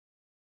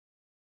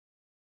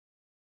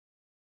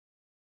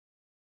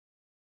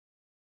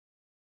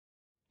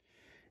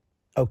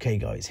Okay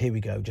guys, here we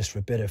go, just for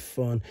a bit of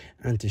fun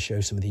and to show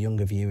some of the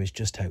younger viewers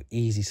just how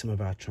easy some of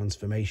our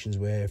transformations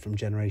were from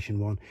Generation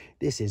 1.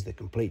 This is the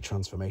complete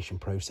transformation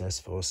process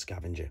for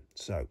Scavenger.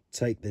 So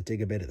take the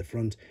digger bit at the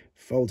front,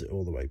 fold it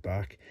all the way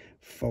back,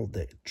 fold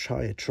the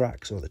tyre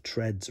tracks or the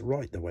treads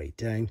right the way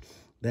down.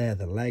 There are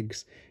the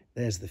legs,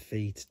 there's the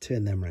feet,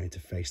 turn them around to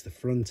face the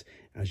front.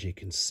 As you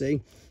can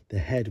see, the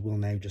head will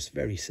now just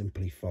very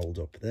simply fold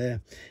up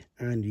there,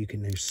 and you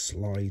can now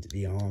slide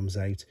the arms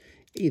out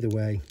either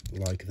way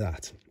like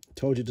that.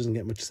 Told you it doesn't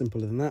get much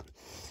simpler than that.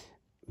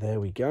 There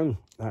we go,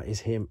 that is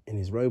him in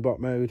his robot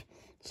mode.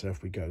 So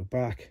if we go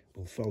back,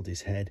 we'll fold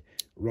his head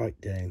right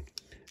down,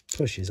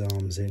 push his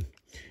arms in,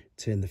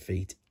 turn the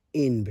feet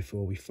in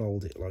before we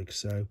fold it like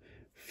so,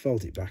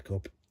 fold it back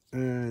up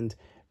and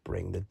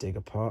bring the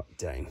digger part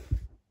down.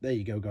 There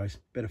you go guys,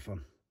 bit of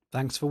fun.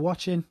 Thanks for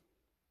watching.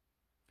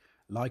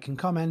 Like and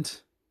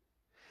comment,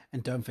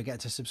 and don't forget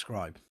to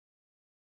subscribe.